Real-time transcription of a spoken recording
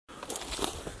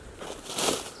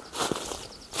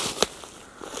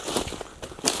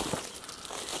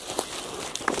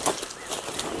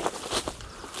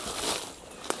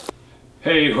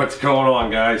Hey, what's going on,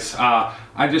 guys?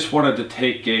 I just wanted to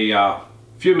take a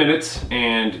few minutes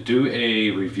and do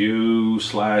a review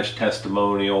slash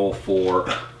testimonial for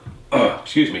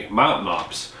excuse me, Mountain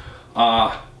Ops.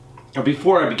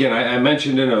 Before I begin, I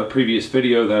mentioned in a previous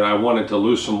video that I wanted to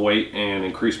lose some weight and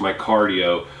increase my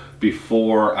cardio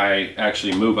before I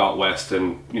actually move out west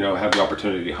and have the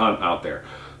opportunity to hunt out there.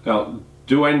 Now,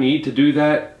 do I need to do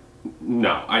that?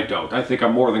 No, I don't. I think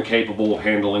I'm more than capable of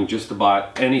handling just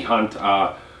about any hunt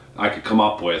I could come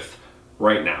up with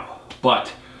right now.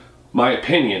 But my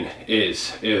opinion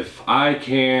is, if I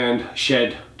can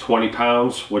shed 20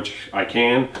 pounds, which I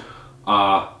can,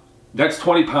 that's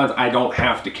 20 pounds I don't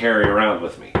have to carry around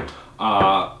with me.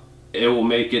 It will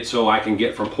make it so I can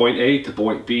get from point A to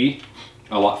point B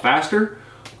a lot faster,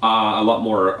 a lot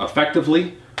more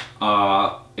effectively.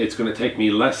 It's going to take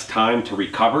me less time to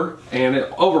recover, and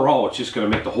overall it's just going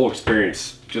to make the whole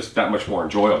experience just that much more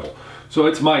enjoyable. So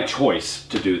it's my choice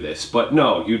to do this. But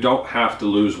no, you don't have to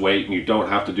lose weight and you don't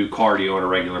have to do cardio on a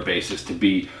regular basis to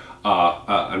be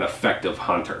an effective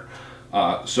hunter.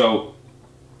 So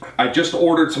I just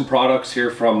ordered some products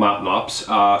here from Mountain Ops,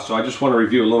 so I just want to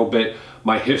review a little bit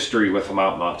my history with the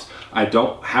Mountain Ops. I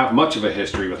don't have much of a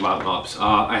history with Mountain Ops.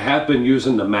 I have been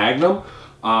using the Magnum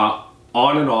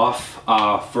on and off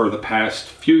for the past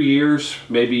few years,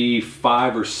 maybe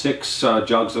 5 or 6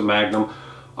 jugs of Magnum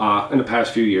in the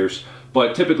past few years.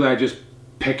 But typically I just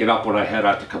pick it up when I head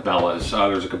out to Cabela's.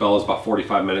 There's a Cabela's about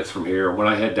 45 minutes from here. When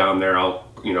I head down there, I'll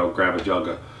grab a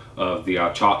jug of the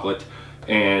chocolate.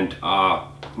 And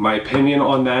my opinion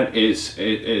on that is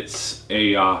it's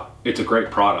a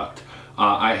great product.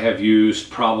 I have used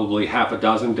probably half a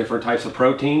dozen different types of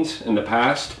proteins in the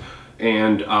past,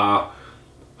 and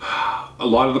a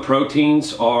lot of the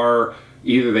proteins are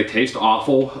either they taste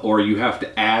awful or you have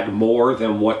to add more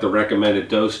than what the recommended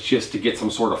dose just to get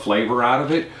some sort of flavor out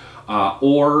of it,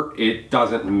 or it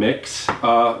doesn't mix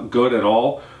good at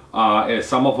all.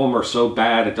 Some of them are so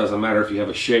bad it doesn't matter if you have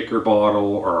a shaker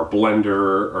bottle or a blender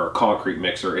or a concrete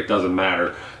mixer. It doesn't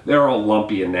matter. They're all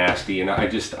lumpy and nasty, and I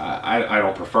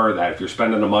don't prefer that. If you're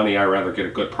spending the money, I'd rather get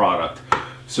a good product.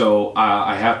 So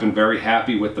I have been very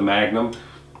happy with the Magnum.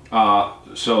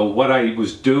 So what I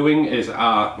was doing is,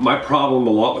 my problem a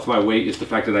lot with my weight is the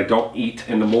fact that I don't eat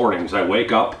in the mornings. I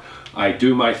wake up, I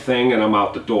do my thing, and I'm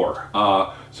out the door.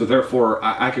 So therefore,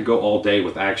 I could go all day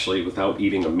without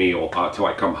eating a meal till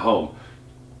I come home.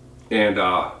 And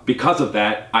because of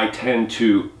that, I tend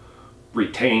to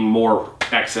retain more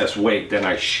excess weight than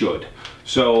I should.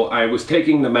 So I was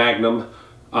taking the Magnum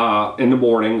in the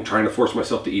morning, trying to force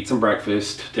myself to eat some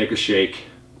breakfast, take a shake,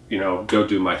 go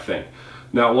do my thing.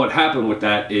 Now what happened with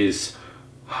that is,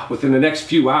 within the next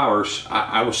few hours,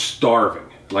 I was starving.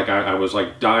 Like I was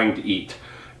like dying to eat.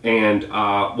 And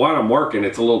while I'm working,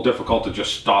 it's a little difficult to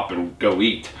just stop and go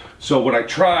eat. So what I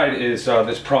tried is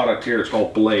this product here. It's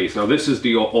called Blaze. Now this is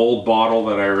the old bottle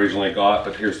that I originally got,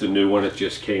 but here's the new one. It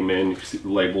just came in. You can see the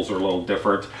labels are a little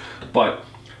different. But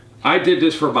I did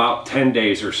this for about 10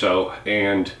 days or so,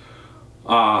 and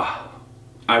I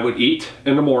would eat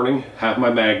in the morning, have my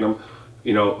Magnum.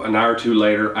 An hour or two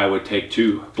later, I would take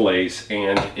 2 Blaze,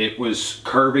 and it was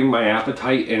curbing my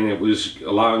appetite, and it was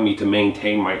allowing me to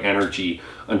maintain my energy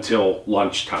until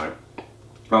lunchtime.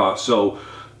 So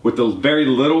with the very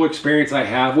little experience I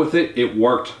have with it, it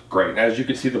worked great. As you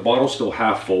can see, the bottle's still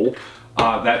half full.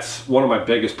 That's one of my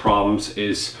biggest problems,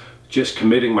 is just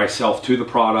committing myself to the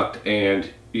product and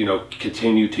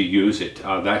continue to use it.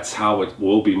 That's how it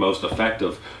will be most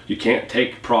effective. You can't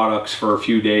take products for a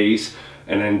few days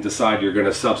and then decide you're going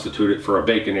to substitute it for a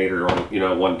Baconator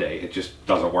on one day. It just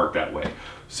doesn't work that way.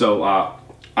 So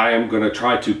I am going to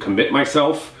try to commit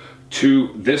myself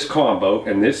to this combo,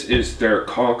 and this is their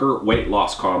Conquer weight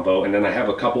loss combo, and then I have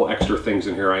a couple extra things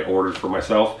in here I ordered for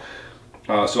myself.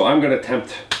 So I'm going to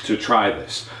attempt to try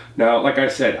this. Now, like I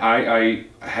said, I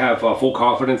have full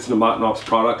confidence in the Mountain Ops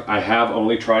product. I have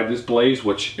only tried this Blaze,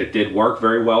 which it did work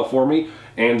very well for me,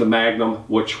 and the Magnum,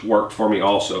 which worked for me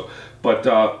also. But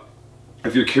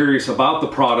if you're curious about the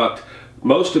product,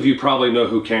 most of you probably know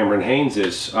who Cameron Hanes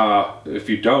is. If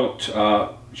you don't,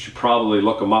 you should probably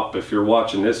look him up. If you're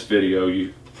watching this video,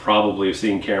 you probably have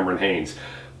seen Cameron Hanes.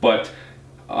 But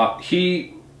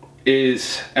he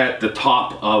is at the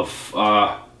top of,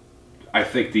 I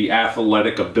think, the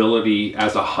athletic ability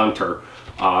as a hunter,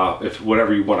 if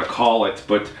whatever you want to call it.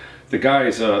 But the guy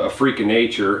is a freak of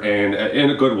nature, and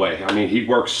in a good way. I mean, he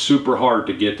works super hard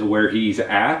to get to where he's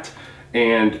at.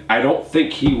 And I don't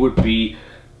think he would be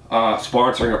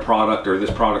sponsoring a product, or this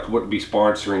product wouldn't be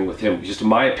sponsoring with him. Just in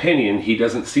my opinion, he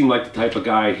doesn't seem like the type of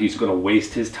guy he's going to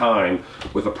waste his time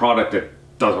with a product that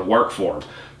doesn't work for him.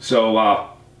 So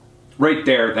right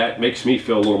there, that makes me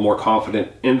feel a little more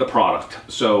confident in the product.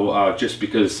 So just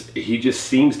because he just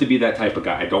seems to be that type of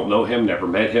guy. I don't know him, never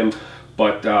met him,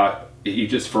 but he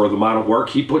just, for the amount of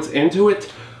work he puts into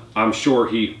it, I'm sure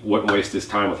he wouldn't waste his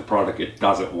time with a product it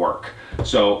doesn't work.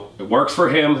 So it works for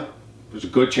him. There's a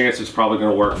good chance it's probably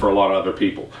going to work for a lot of other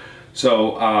people.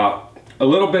 So a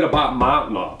little bit about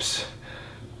Mountain Ops.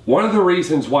 One of the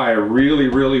reasons why I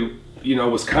really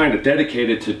was kind of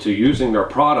dedicated to using their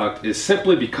product is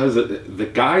simply because of the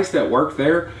guys that work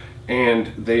there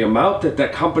and the amount that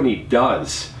that company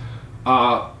does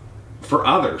for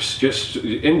others, just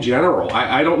in general.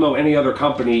 I don't know any other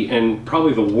company in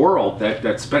probably the world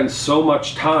that spends so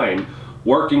much time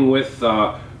working with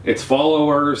its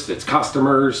followers, its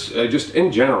customers, just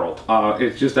in general.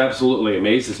 It just absolutely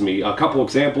amazes me. A couple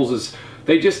examples is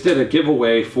they just did a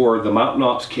giveaway for the Mountain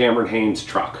Ops Cameron Haynes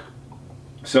truck.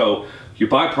 So you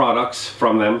buy products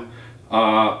from them.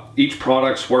 Each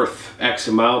product's worth X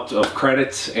amount of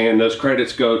credits, and those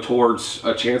credits go towards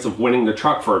a chance of winning the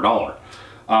truck for $1.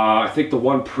 I think the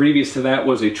one previous to that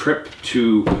was a trip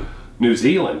to New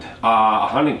Zealand, a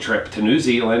hunting trip to New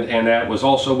Zealand, and that was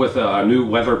also with a new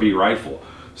Weatherby rifle.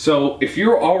 So if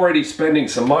you're already spending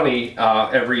some money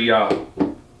every month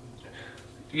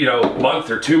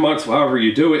or 2 months, however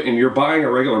you do it, and you're buying a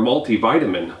regular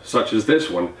multivitamin such as this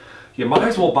one, you might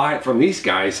as well buy it from these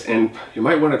guys, and you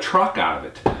might win a truck out of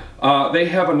it. They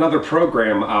have another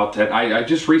program out that I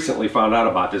just recently found out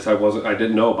about this. I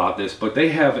didn't know about this, but they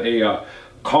have a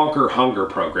Conquer Hunger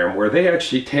program where they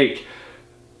actually take,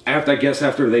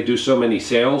 after they do so many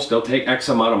sales, they'll take X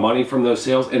amount of money from those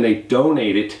sales and they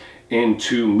donate it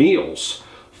into meals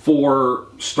for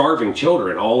starving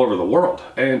children all over the world.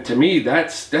 And to me,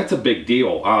 that's a big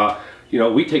deal. A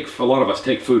lot of us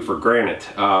take food for granted.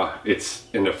 It's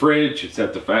in the fridge, it's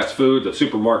at the fast food, the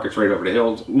supermarket's right over the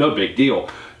hill. No big deal.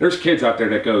 There's kids out there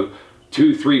that go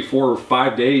 2, 3, 4,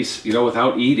 5 days,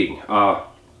 without eating.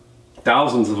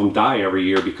 Thousands of them die every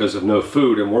year because of no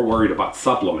food, and we're worried about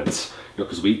supplements,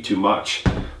 because we eat too much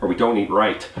or we don't eat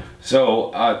right. So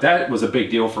that was a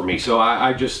big deal for me. So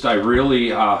I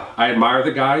admire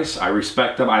the guys. I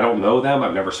respect them. I don't know them.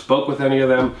 I've never spoke with any of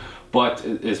them, but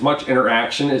as much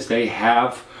interaction as they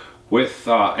have with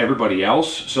everybody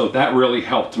else, so that really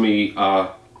helped me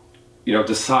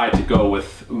decide to go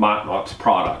with Mountain Ops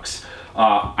products.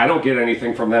 I don't get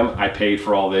anything from them. I paid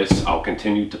for all this. I'll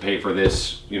continue to pay for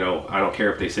this. I don't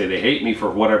care if they say they hate me for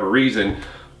whatever reason,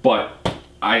 but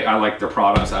I like their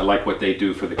products. I like what they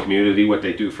do for the community, what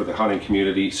they do for the hunting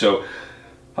community. So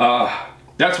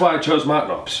that's why I chose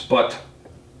Mountain Ops. But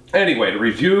anyway, to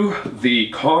review the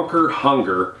Conquer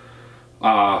Hunger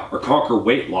or Conquer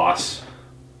Weight Loss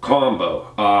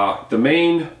combo, the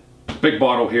main big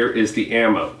bottle here is the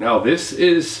ammo. Now this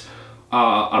is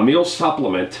a meal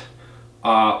supplement,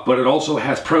 but it also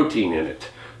has protein in it.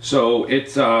 So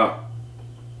it's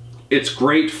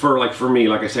great for me.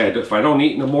 Like I said, if I don't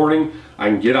eat in the morning, I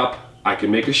can get up, I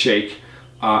can make a shake.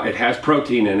 It has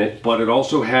protein in it, but it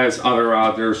also has other,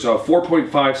 there's 4.5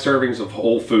 servings of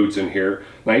whole foods in here,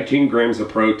 19 grams of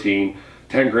protein,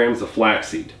 10 grams of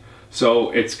flaxseed. So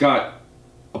it's got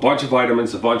a bunch of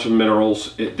vitamins, a bunch of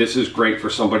minerals. This is great for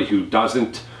somebody who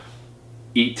doesn't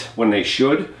eat when they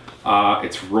should.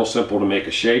 It's real simple to make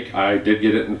a shake. I did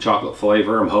get it in chocolate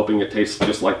flavor. I'm hoping it tastes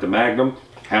just like the Magnum.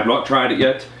 Have not tried it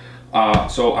yet,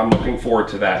 so I'm looking forward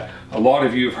to that. A lot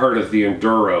of you have heard of the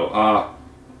Enduro.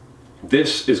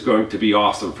 This is going to be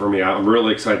awesome for me. I'm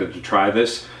really excited to try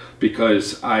this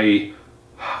because I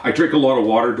drink a lot of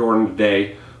water during the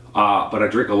day, but I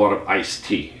drink a lot of iced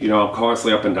tea. I'm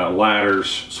constantly up and down ladders,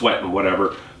 sweating,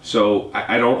 whatever. So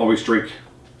I don't always drink.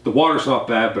 The water's not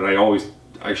bad, but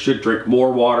I should drink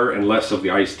more water and less of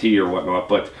the iced tea or whatnot.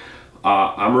 But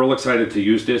I'm real excited to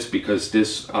use this because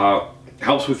this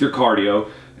helps with your cardio.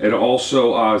 It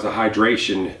also is a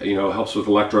hydration, helps with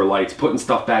electrolytes, putting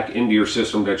stuff back into your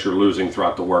system that you're losing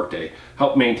throughout the workday.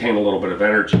 Help maintain a little bit of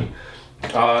energy.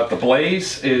 The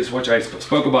Blaze is, which I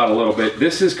spoke about a little bit.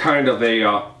 This is kind of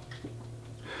a,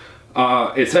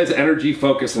 it says energy,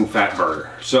 focus, and fat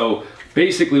burner. So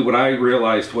basically what I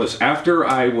realized was after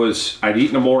I'd eat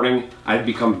in the morning, I'd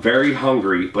become very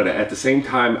hungry, but at the same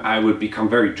time, I would become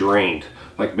very drained.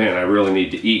 Like, man, I really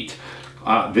need to eat.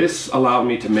 This allowed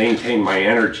me to maintain my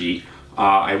energy.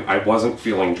 I wasn't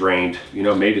feeling drained,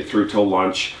 made it through till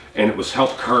lunch, and it was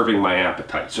helped curbing my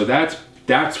appetite. So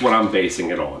that's what I'm basing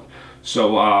it on.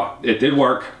 So it did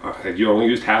work. You only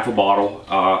used half a bottle,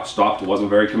 stopped,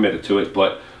 wasn't very committed to it,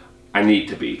 but I need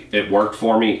to be. It worked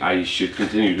for me. I should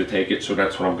continue to take it, so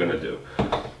that's what I'm gonna do.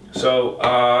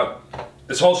 So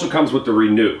this also comes with the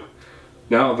Renew.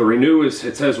 Now the Renew is,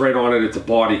 it says right on it, it's a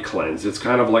body cleanse. It's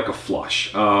kind of like a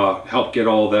flush. Help get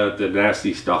all the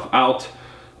nasty stuff out.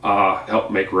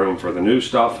 Help make room for the new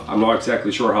stuff. I'm not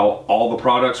exactly sure how all the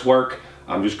products work.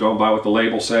 I'm just going by what the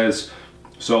label says.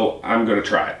 So I'm gonna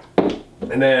try it.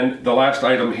 And then the last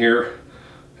item here,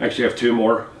 actually I have two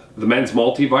more. The men's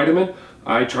multivitamin.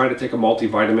 I try to take a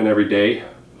multivitamin every day,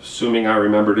 assuming I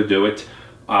remember to do it.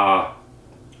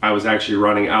 I was actually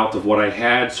running out of what I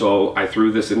had, so I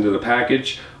threw this into the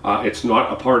package. It's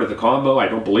not a part of the combo, I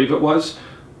don't believe it was,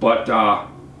 but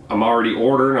I'm already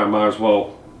ordering. I might as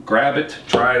well grab it,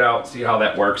 try it out, see how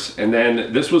that works. And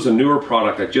then this was a newer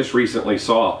product I just recently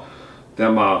saw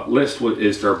them list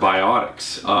is their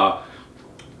biotics.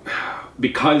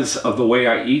 Because of the way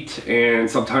I eat, and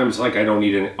sometimes like I don't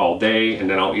eat it all day, and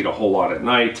then I'll eat a whole lot at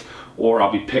night, or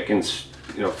I'll be picking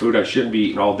food I shouldn't be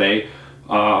eating all day.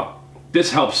 This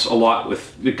helps a lot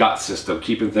with the gut system,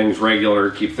 keeping things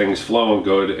regular, keep things flowing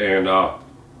good, and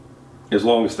as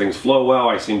long as things flow well,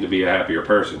 I seem to be a happier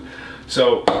person.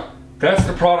 So that's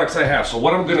the products I have. So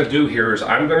what I'm going to do here is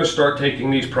I'm going to start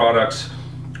taking these products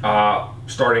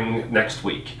starting next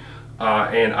week.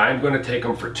 And I'm going to take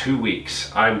them for 2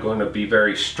 weeks. I'm going to be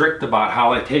very strict about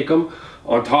how I take them.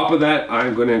 On top of that,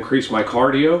 I'm going to increase my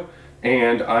cardio,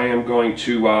 and I am going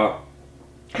to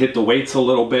hit the weights a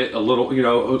little bit, throw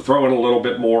in a little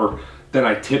bit more than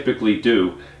I typically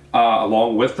do,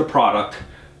 along with the product.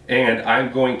 And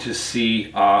I'm going to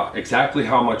see exactly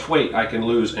how much weight I can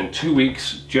lose in 2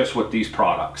 weeks just with these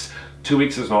products. 2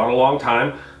 weeks is not a long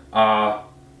time.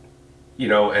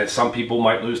 As some people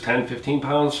might lose 10, 15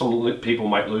 pounds, some people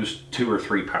might lose 2 or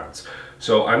 3 pounds.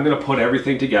 So I'm going to put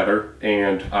everything together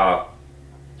and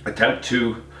attempt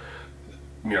to,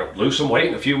 lose some weight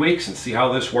in a few weeks and see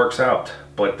how this works out.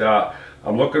 But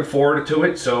I'm looking forward to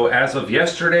it. So as of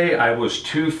yesterday, I was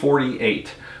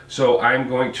 248. So I'm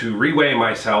going to reweigh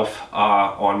myself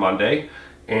on Monday,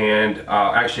 and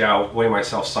actually I'll weigh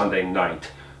myself Sunday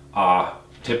night.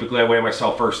 Typically I weigh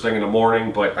myself first thing in the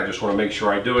morning, but I just want to make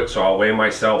sure I do it. So I'll weigh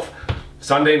myself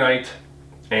Sunday night,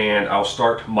 and I'll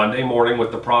start Monday morning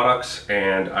with the products,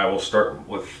 and I will start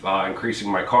with increasing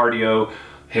my cardio,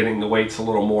 hitting the weights a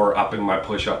little more, upping my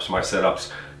push-ups, my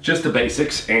sit-ups, just the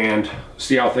basics, and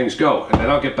see how things go. And then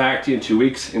I'll get back to you in 2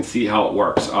 weeks and see how it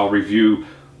works. I'll review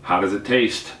how does it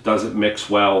taste, does it mix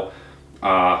well,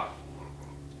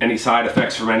 any side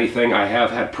effects from anything. I have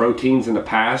had proteins in the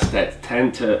past that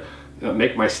tend to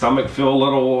make my stomach feel a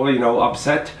little,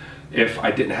 upset if I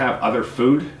didn't have other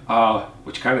food,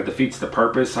 which kind of defeats the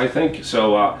purpose, I think.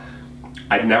 So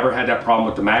I've never had that problem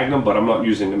with the Magnum, but I'm not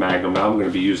using the Magnum now. I'm going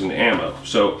to be using the Ammo.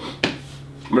 So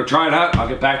I'm going to try it out. I'll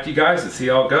get back to you guys and see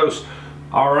how it goes.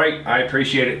 All right, I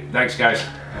appreciate it. Thanks, guys.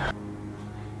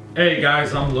 Hey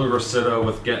guys, I'm Lou Rosito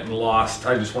with Getting Lost.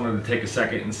 I just wanted to take a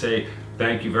second and say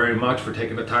thank you very much for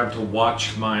taking the time to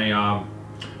watch my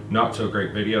not so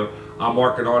great video. I'm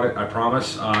working on it, I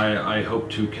promise. I hope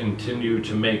to continue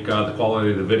to make the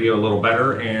quality of the video a little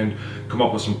better and come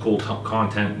up with some cool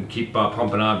content and keep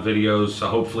pumping out videos,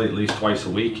 hopefully at least twice a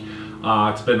week.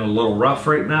 It's been a little rough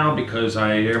right now because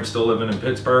I am still living in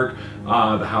Pittsburgh.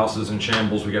 The house is in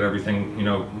shambles. We got everything,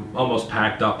 almost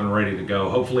packed up and ready to go.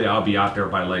 Hopefully I'll be out there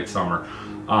by late summer.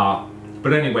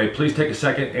 But anyway, please take a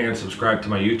second and subscribe to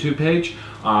my YouTube page,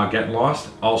 Getting Lost.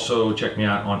 Also check me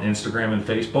out on Instagram and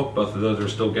Facebook. Both of those are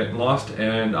still Getting Lost.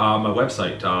 And my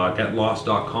website,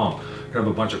 getlost.com. I have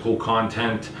a bunch of cool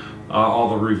content. All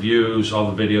the reviews,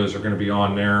 all the videos are going to be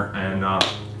on there. And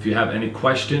if you have any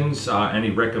questions, any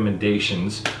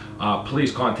recommendations,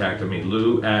 please contact me,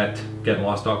 Lou at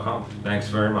getlost.com. Thanks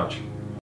very much.